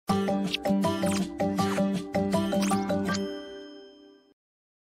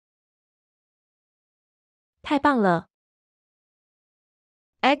太棒了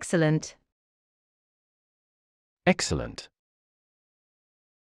excellent, excellent,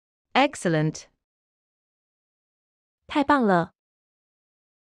 excellent, 太棒了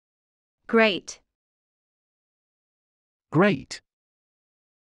great, great,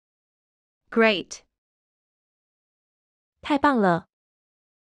 great, 太棒了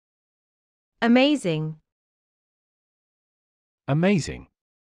amazing, amazing,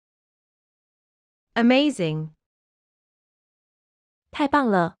 amazing, 太棒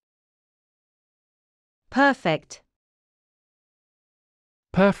了 perfect,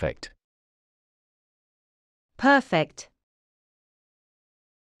 perfect, perfect,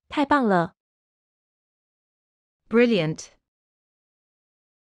 太棒了 brilliant,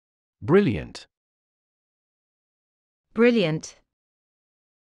 brilliant, brilliant,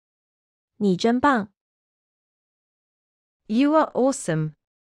 你真棒 you are awesome,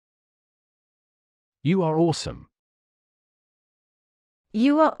 you are awesome,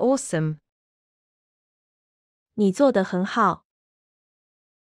 you are awesome, 你做得很好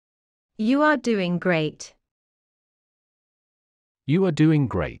you are doing great, you are doing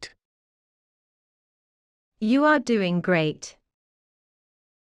great, you are doing great,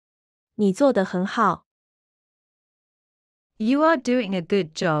 你做得很好 you are doing a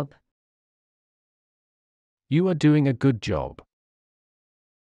good job, you are doing a good job,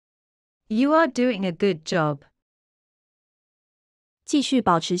 you are doing a good job, 继续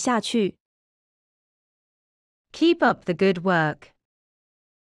保持下去 keep up the good work,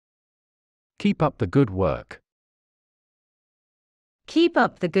 keep up the good work, keep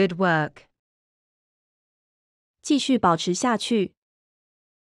up the good work, 继续保持下去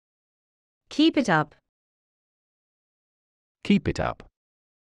keep it up, keep it up,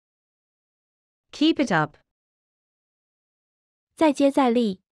 keep it up, 再接再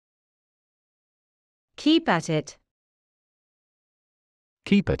厉 keep at it,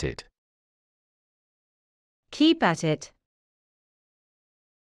 keep at it, keep at it,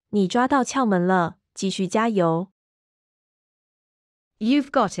 你抓到窍门了继续加油 you've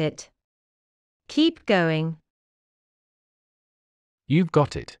got it, keep going, you've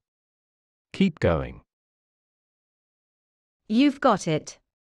got it, keep going, you've got it,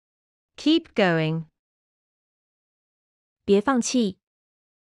 keep going, 别放弃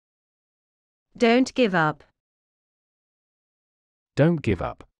don't give up, don't give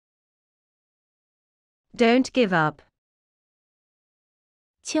up, don't give up,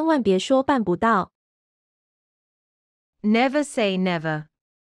 千万别说办不到 never say never,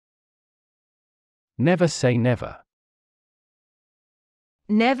 never say never,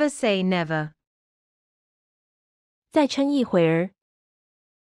 never say never, 再撑一会儿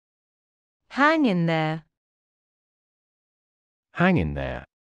hang in there, hang in there,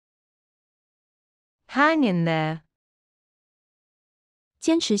 hang in there,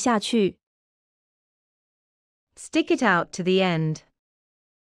 坚持下去 stick it out to the end,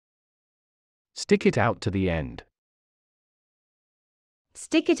 stick it out to the end,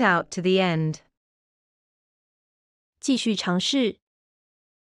 stick it out to the end, 继续尝试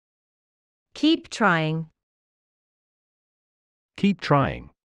keep trying, keep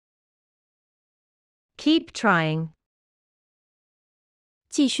trying, keep trying,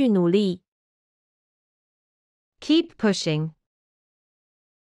 继续努力 keep pushing,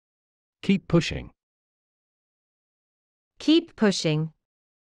 keep pushing, keep pushing,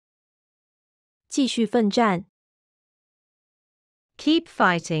 继续奋战 keep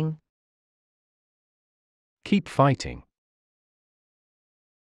fighting, keep fighting,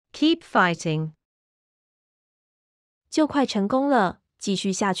 keep fighting, 就快成功了继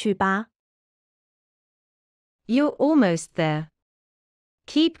续下去吧 you're almost there,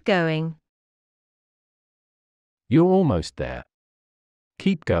 keep going, you're almost there,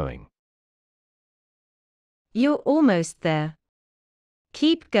 keep going, you're almost there,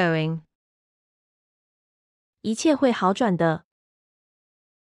 keep going, 一切会好转的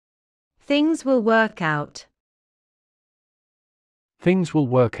things will work out, things will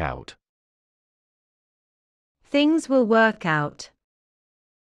work out, things will work out,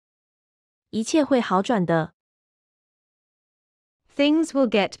 一切会好转的 things will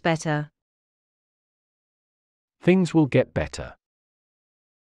get better, things will get better,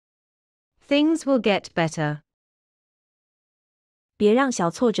 things will get better, 别让小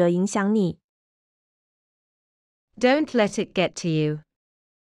挫折影响你 don't let it get to you,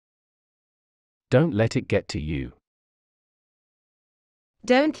 don't let it get to you,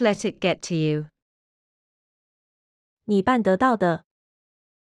 don't let it get to you, 你办得到的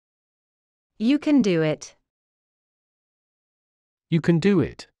you can do it, you can do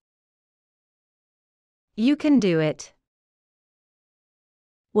it, You can do it.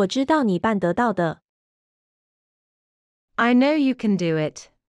 我知道你办得到的。I know you can do it.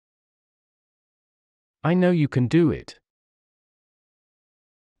 I know you can do it.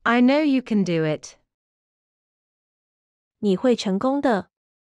 I know you can do it. 你会成功的。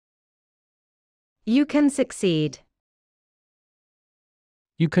You can succeed.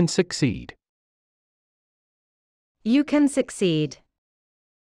 You can succeed. You can succeed.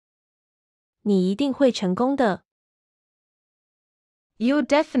 你一定会成功的。You're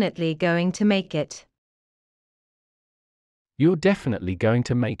definitely going to make it. You're definitely going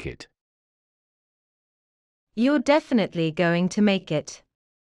to make it. You're definitely going to make it.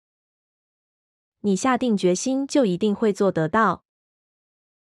 你下定决心就一定会做得到。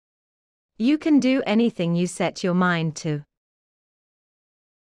You can do anything you set your mind to.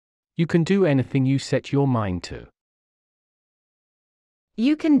 You can do anything you set your mind to.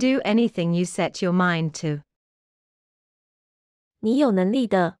 You can do anything you set your mind to. 你有能力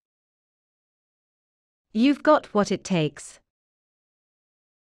的。You've got what it takes.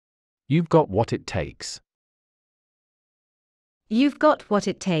 You've got what it takes. You've got what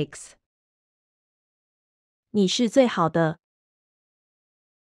it takes. 你是最好的。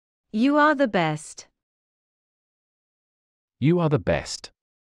You are the best. You are the best.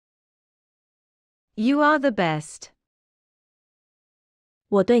 You are the best.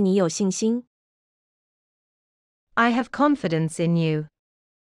 我对你有信心。I have confidence in you.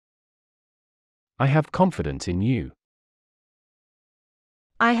 I have confidence in you.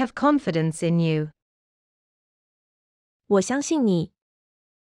 I have confidence in you. 我相信你。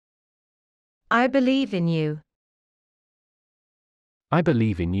I believe in you. I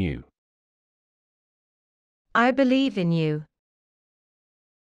believe in you. I believe in you.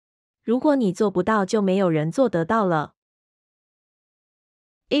 如果你做不到，就没有人做得到了。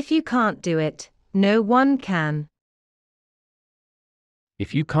If you can't do it, no one can.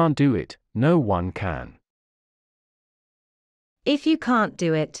 If you can't do it, no one can. If you can't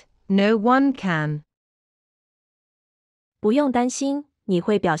do it, no one can. 不用担心，你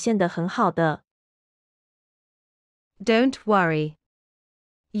会表现得很好的。Don't worry.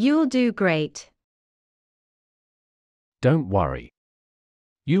 You'll do great. Don't worry.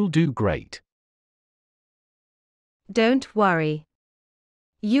 You'll do great. Don't worry.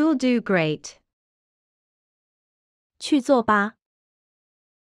 You'll do great. 去做吧。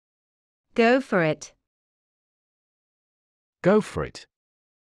Go for it. Go for it.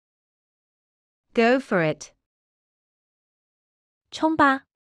 Go for it. 冲吧，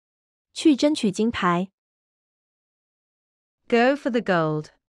去争取金牌。Go for the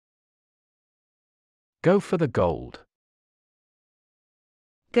gold. Go for the gold.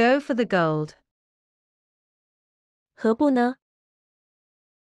 Go for the gold. 何不呢？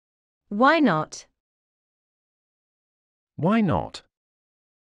 Why not? Why not?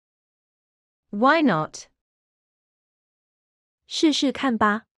 Why not? 试试看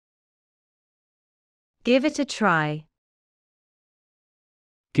吧。Give it a try.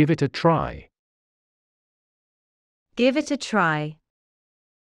 Give it a try. Give it a try.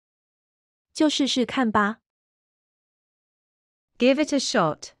 就试试看吧。Give it a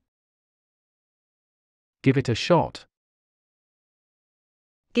shot. Give it a shot.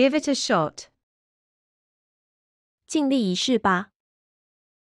 Give it a shot. 尽力一试吧。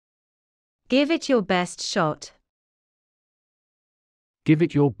Give it your best shot. Give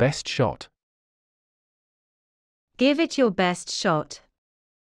it your best shot. Give it your best shot.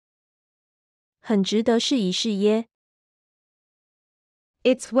 很值得试一试耶。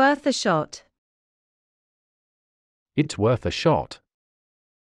It's worth a shot. It's worth a shot.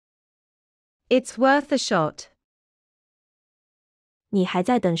 It's worth a shot. 你还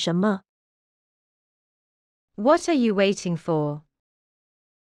在等什么？ What are you waiting for?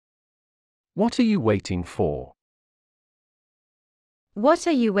 What are you waiting for? What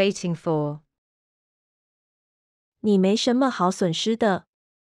are you waiting for? 你没什么好损失的。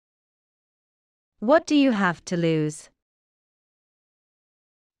What do you have to lose?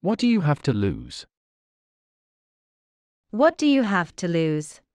 What do you have to lose? What do you have to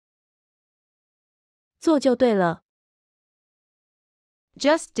lose? 做就对了。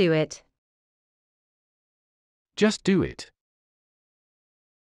 Just do it. Just do it.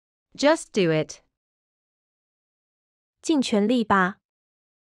 Just do it. 尽全力吧。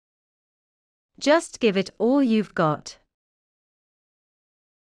 Just give it all you've got.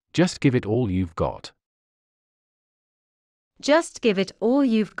 Just give it all you've got. Just give it all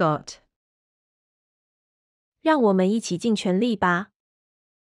you've got. 让我们一起尽全力吧。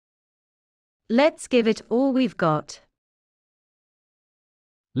 Let's give it all we've got.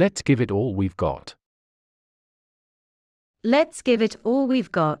 Let's give it all we've got. Let's give it all we've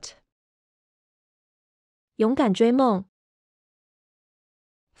got. 勇敢追梦，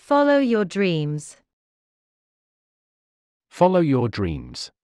 Follow your dreams. Follow your dreams.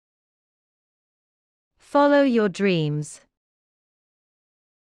 Follow your dreams.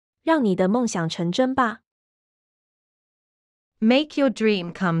 让你的梦想成真吧。 Make your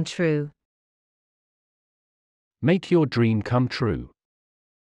dream come true. Make your dream come true.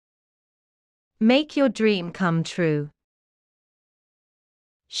 Make your dream come true.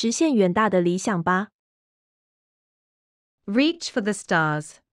 实现远大的理想吧。 Reach for the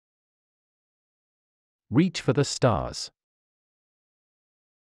stars. Reach for the stars.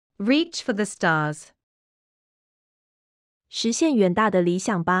 Reach for the stars. 实现远大的理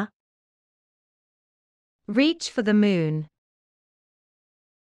想吧。 Reach for the moon.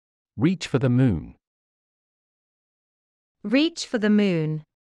 Reach for the moon. Reach for the moon.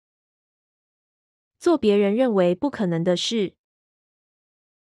 做别人认为不可能的事。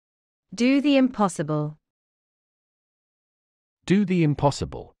 Do the impossible. Do the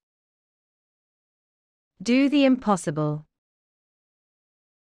impossible. Do the impossible.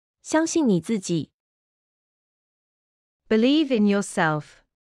 相信你自己。 Believe in yourself.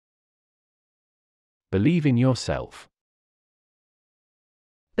 Believe in yourself.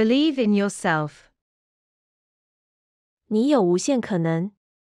 Believe in yourself. 你有无限可能。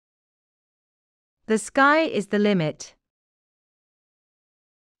 The sky is the limit.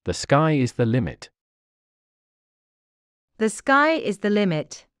 The sky is the limit. The sky is the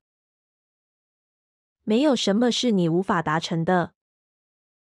limit. 没有什么是你无法达成的。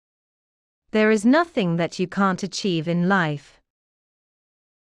 There is nothing that you can't achieve in life.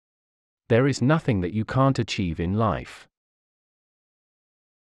 There is nothing that you can't achieve in life.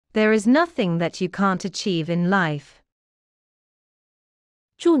 There is nothing that you can't achieve in life.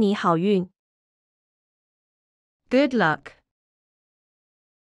 祝你好运。 Good luck.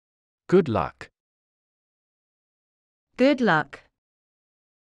 Good luck. Good luck.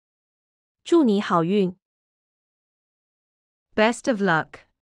 祝你好运。 Best of luck.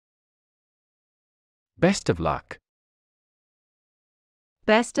 Best of luck.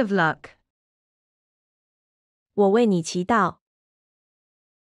 Best of luck. 我为你祈祷。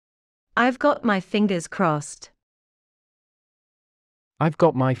 I've got my fingers crossed. I've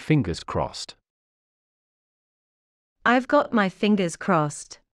got my fingers crossed. I've got my fingers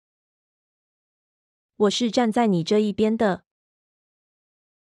crossed. 我是站在你这一边的。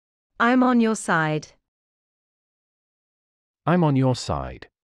 I'm on your side. I'm on your side.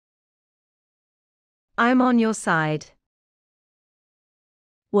 I'm on your side.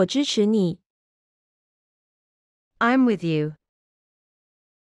 我支持你。 I'm with you.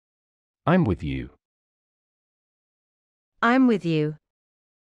 I'm with you. I'm with you.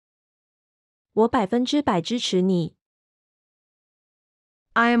 我100%支持你。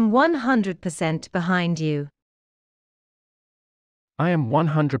 I am 100% behind you. I am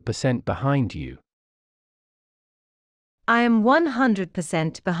 100% behind you. I am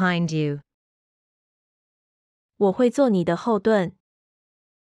 100% behind you. 我会做你的后盾。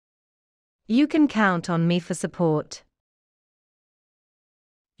 You can count on me for support.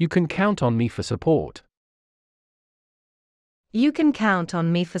 You can count on me for support. You can count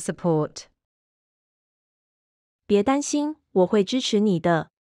on me for support. 别担心，我会支持你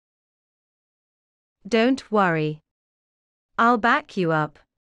的。 Don't worry. I'll back you up.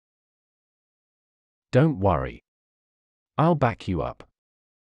 Don't worry. I'll back you up.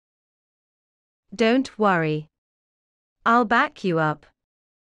 Don't worry. I'll back you up.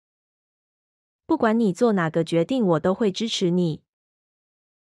 不管你做哪个决定，我都会支持你。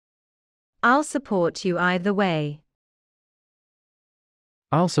 I'll support you either way.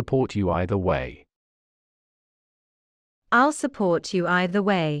 I'll support you either way. I'll support you either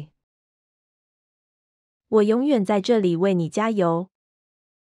way. 我永远在这里为你加油。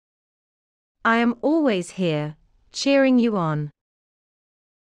 I am always here, cheering you on.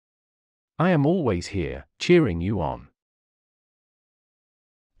 I am always here, cheering you on.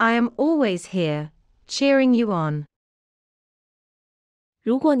 I am always here, cheering you on.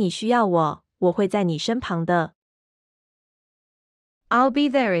 如果你需要我，我会在你身旁的。 I'll be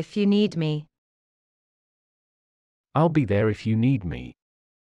there if you need me. I'll be there if you need me.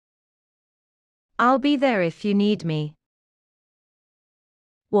 I'll be there if you need me.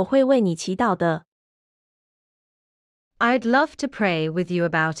 我会为你祈祷的。 I'd love to pray with you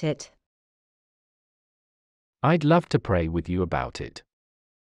about it. I'd love to pray with you about it.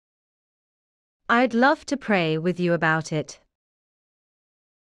 I'd love to pray with you about it.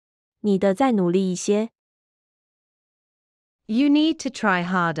 你的再努力一些。 You need to try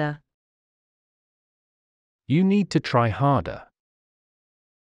harder. You need to try harder.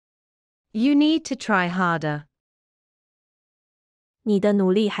 You need to try harder. 你的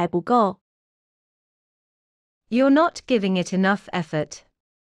努力还不够。You're not giving it enough effort.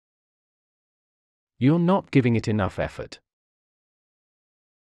 You're not giving it enough effort.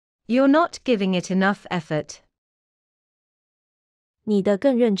 You're not giving it enough effort. 你的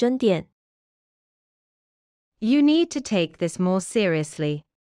更认真点。You need to take this more seriously.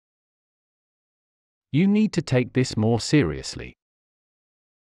 You need to take this more seriously.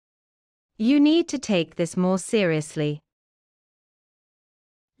 You need to take this more seriously.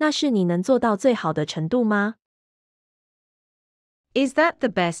 那是你能做到最好的程度吗？ Is that the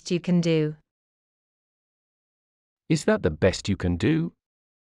best you can do? Is that the best you can do?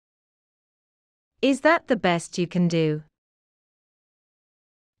 Is that the best you can do?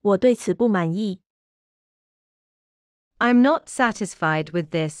 我对此不满意。I'm not satisfied with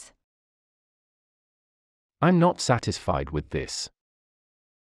this. I'm not satisfied with this.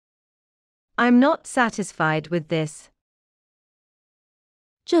 I'm not satisfied with this.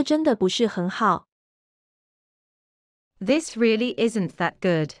 这真的不是很好。This really isn't that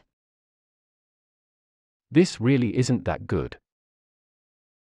good. This really isn't that good.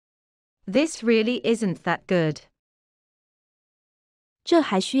 This really isn't that good. 这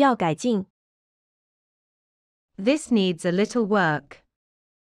还需要改进。This needs a little work.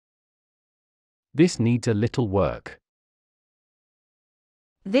 This needs a little work.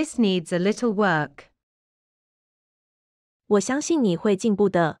 This needs a little work. 我相信你会进步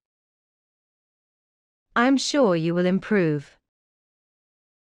的。I'm sure you will improve.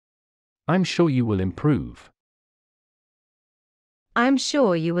 I'm sure you will improve. I'm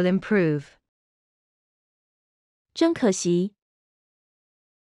sure you will improve. 真可惜。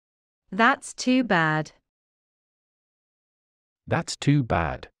That's too bad. That's too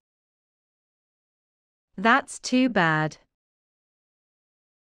bad. That's too bad.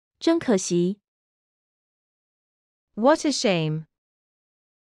 真可惜。What a shame.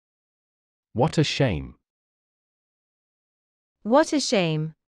 What a shame. What a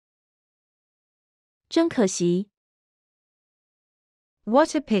shame. 真可惜。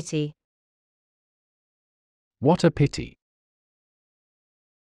What a pity. What a pity.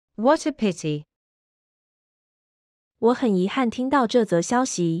 What a pity. 我很遗憾听到这则消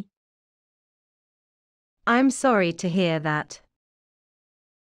息。I'm sorry to hear that.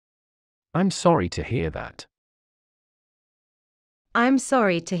 I'm sorry to hear that. I'm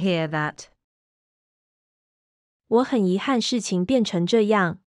sorry to hear that. 我很遗憾事情变成这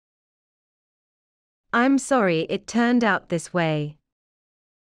样。I'm sorry it turned out this way.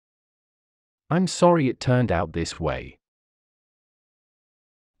 I'm sorry it turned out this way.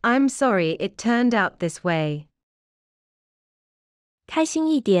 I'm sorry it turned out this way. 开心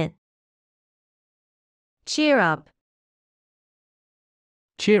一点。Cheer up.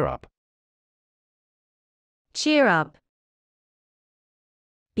 Cheer up. Cheer up.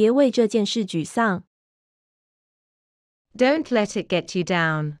 别为这件事沮丧。Don't let it get you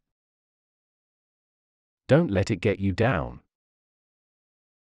down. Don't let it get you down.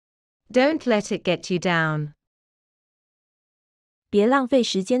 Don't let it get you down. 别浪费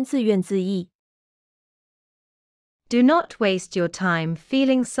时间自怨自艾。Do not waste your time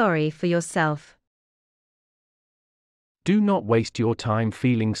feeling sorry for yourself. Do not waste your time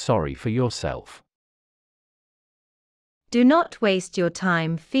feeling sorry for yourself. Do not waste your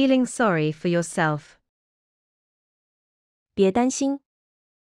time feeling sorry for yourself. 别担心。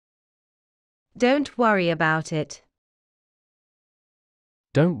Don't worry about it.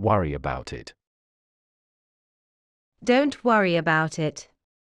 Don't worry about it. Don't worry about it.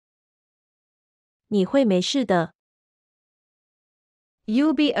 你会没事的。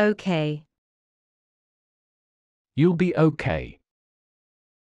You'll be okay. You'll be okay.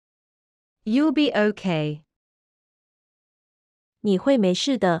 You'll be okay. 你会没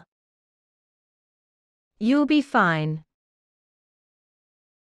事的。You'll be fine.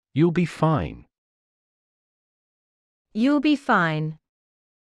 You'll be fine. You'll be fine.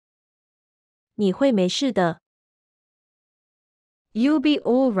 你会没事的。You'll be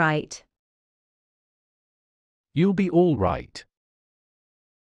all right. You'll be all right.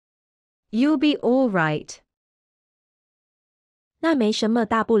 You'll be all right. 那没什么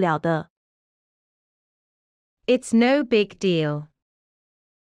大不了的。It's no big deal.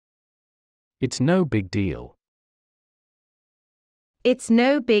 It's no big deal. It's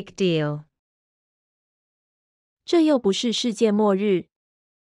no big deal. 这又不是世界末日。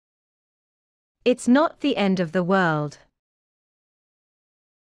It's not the end of the world.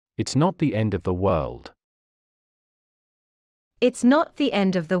 It's not the end of the world. It's not the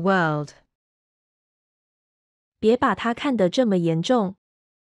end of the world. 别把它看得这么严重。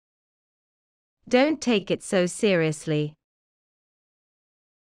Don't take it so seriously.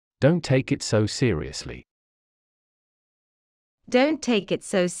 Don't take it so seriously. Don't take it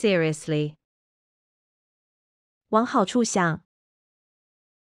so seriously. 往好处想，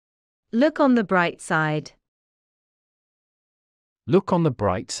 Look on the bright side. Look on the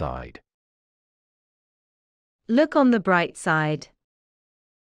bright side. Look on the bright side.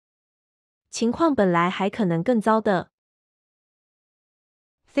 情况本来还可能更糟的。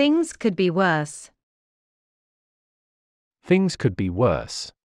 Things could be worse. Things could be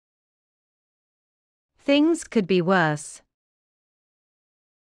worse. Things could be worse.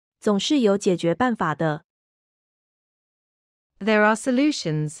 总是有解决办法的。 There are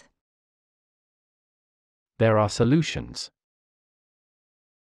solutions. There are solutions.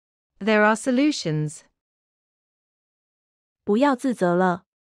 There are solutions. 不要自责了。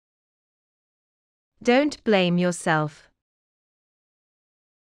 Don't blame yourself.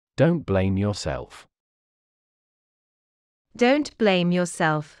 Don't blame yourself. Don't blame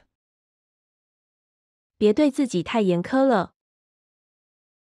yourself. 别对自己太严苛了。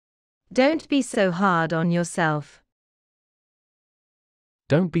 Don't be so hard on yourself.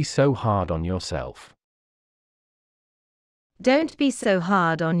 Don't be so hard on yourself. Don't be so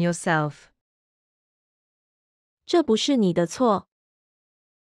hard on yourself. 这不是你的错。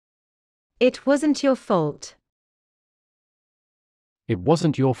 It wasn't your fault. It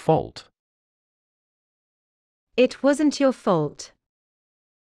wasn't your fault. It wasn't your fault.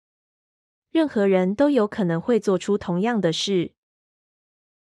 任何人都有可能会做出同样的事。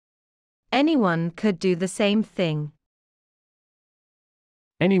 Anyone could do the same thing.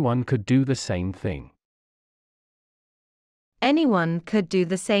 Anyone could do the same thing. Anyone could do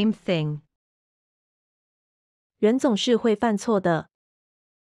the same thing. 人总是会犯错的。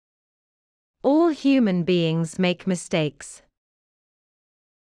 All human beings make mistakes.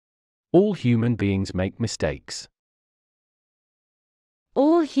 All human beings make mistakes.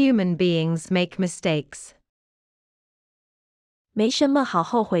 All human beings make mistakes. 没什么好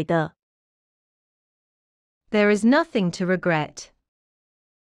后悔的。 There is nothing to regret.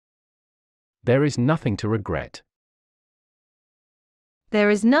 There is nothing to regret. There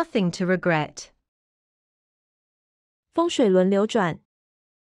is nothing to regret. 风水轮流转，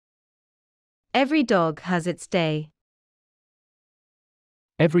 Every dog has its day.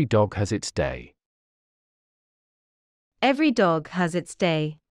 Every dog has its day. Every dog has its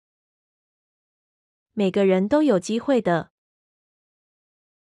day. 每个人都有机会的。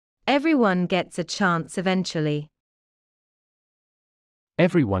 Everyone gets a chance eventually.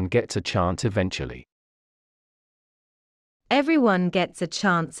 Everyone gets a chance eventually. Everyone gets a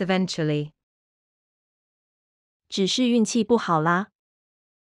chance eventually. 只是运气不好啦。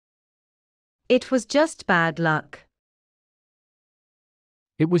 It was just bad luck.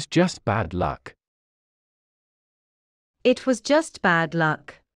 It was just bad luck. It was just bad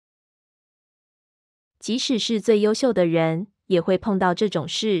luck. 即使是最优秀的人，也会碰到这种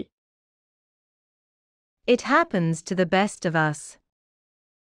事。 It happens to the best of us.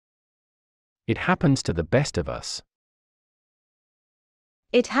 It happens to the best of us.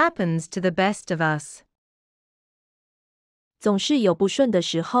 It happens to the best of us. 总是有不顺的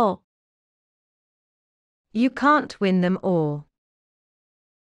时候。 You can't win them all.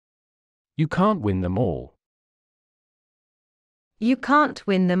 You can't win them all. You can't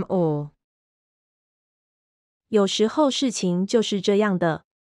win them all. 有时候事情就是这样的。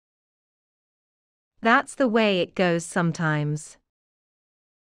 That's the way it goes sometimes.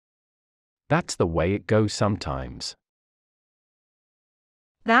 That's the way it goes sometimes.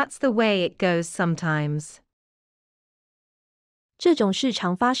 That's the way it goes sometimes. 这种事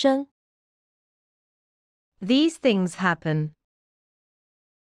常发生。 These things happen.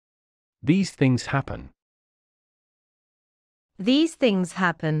 These things happen. These things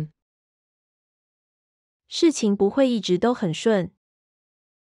happen. 事情不会一直都很顺。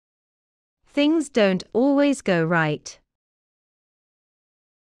 Things don't always go right.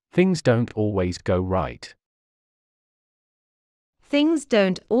 Things don't always go right. Things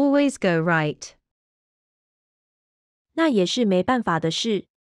don't always go right. 那也是没办法的事。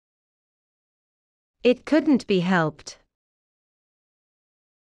 It couldn't be helped.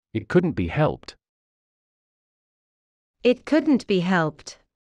 It couldn't be helped. It couldn't be helped.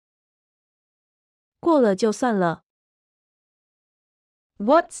 过了就算了。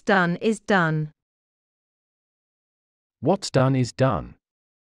 What's done is done. What's done is done.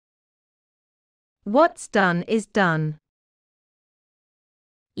 What's done is done.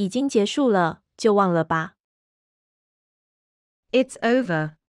 已经结束了，就忘了吧。 It's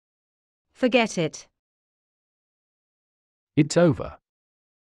over. Forget it. It's over.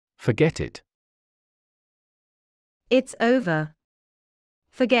 Forget it. It's over.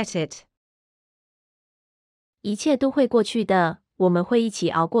 Forget it. 一切都会过去的，我们会一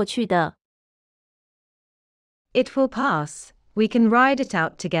起熬过去的。It will pass. We can ride it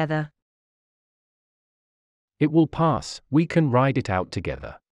out together. It will pass. We can ride it out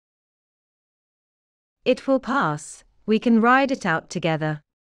together. It will pass. We can ride it out together.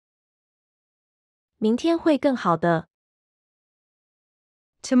 明天会更好的。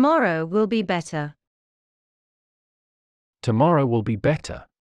Tomorrow will be better. Tomorrow will be better.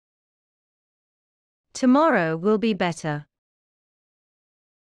 Tomorrow will be better.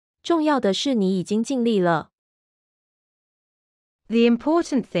 重要的是你已经尽力了。The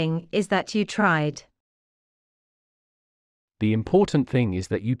important thing is that you tried. The important thing is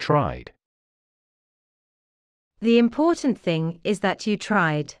that you tried. The important thing is that you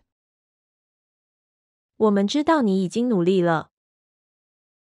tried. 我们知道你已经努力了。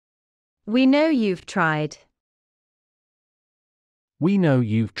We know you've tried. We know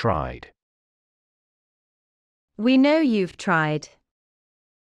you've tried. We know you've tried.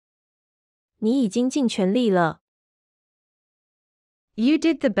 你已经尽全力了。You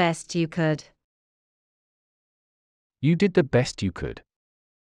did the best you could. You did the best you could.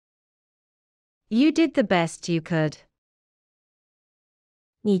 You did the best you could.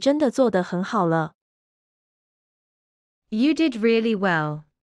 你真的做得很好了。You did really well.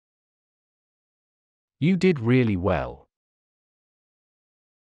 You did really well.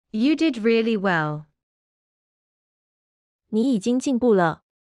 You did really well. 你已经进步了。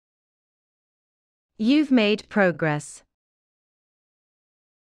You've made progress.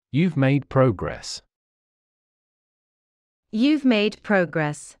 You've made progress. You've made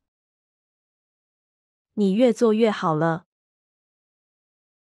progress. 你越做越好了。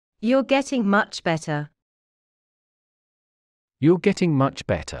You're getting much better. You're getting much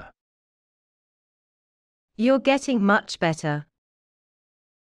better. You're getting much better.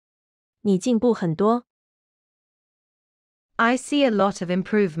 你进步很多。I see a lot of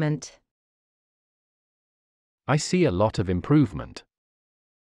improvement. I see a lot of improvement.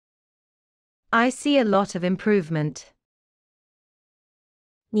 I see a lot of improvement.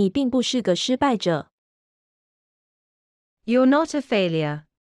 你并不是个失败者。You're not a failure.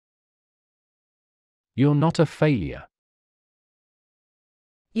 You're not a failure.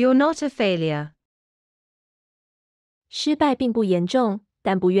 You're not a failure. 失败并不严重，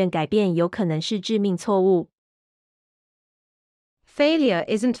但不愿改变有可能是致命错误。Failure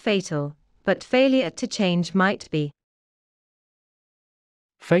isn't fatal, but failure to change might be.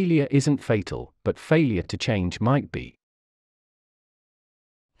 Failure isn't fatal, but failure to change might be.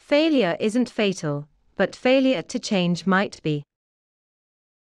 Failure isn't fatal, but failure to change might be.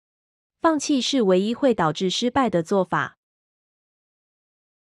 放弃是唯一会导致失败的做法。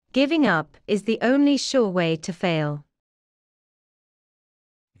Giving up is the only sure way to fail.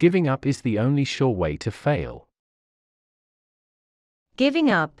 Giving up is the only sure way to fail.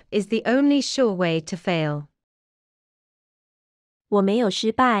 Giving up is the only sure way to fail. 我没有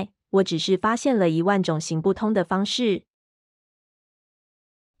失败，我只是发现了10000种行不通的方式。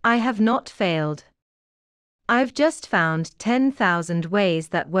I have not failed. I've just found 10,000 ways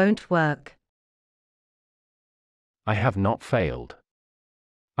that won't work. I have not failed.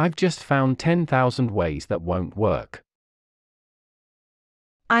 I've just found 10,000 ways that won't work.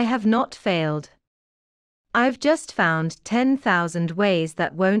 I have not failed. I've just found 10,000 ways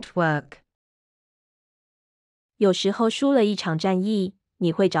that won't work. 有时候输了一场战役，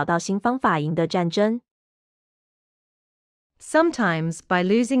你会找到新方法赢得战争。Sometimes by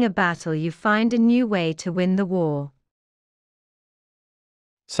losing a battle you find a new way to win the war.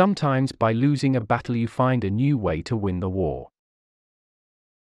 Sometimes by losing a battle you find a new way to win the war.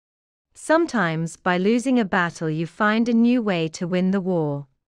 Sometimes by losing a battle you find a new way to win the war.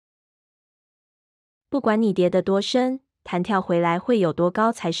 不管你跌得多深，弹跳回来会有多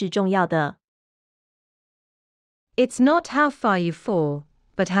高才是重要的。It's not how far you fall,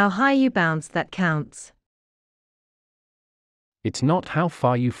 but how high you bounce that counts. It's not how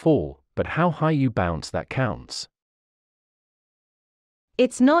far you fall, but how high you bounce that counts.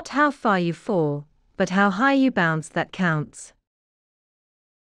 It's not how far you fall, but how high you bounce that counts.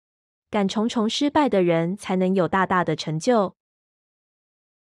 敢重重失败的人才能有大大的成就。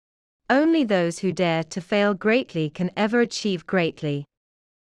Only those who dare to fail greatly can ever achieve greatly.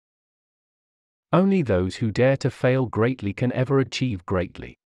 Only those who dare to fail greatly can ever achieve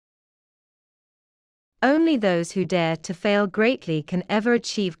greatly. Only those who dare to fail greatly can ever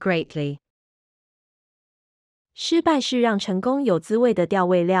achieve greatly. 失败是让成功有滋味的调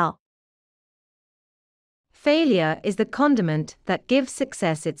味料。Failure is the condiment that gives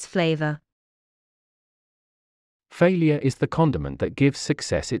success its flavor. Failure is the condiment that gives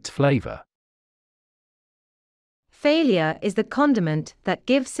success its flavor. Failure is the condiment that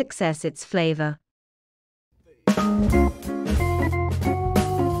gives success its flavor.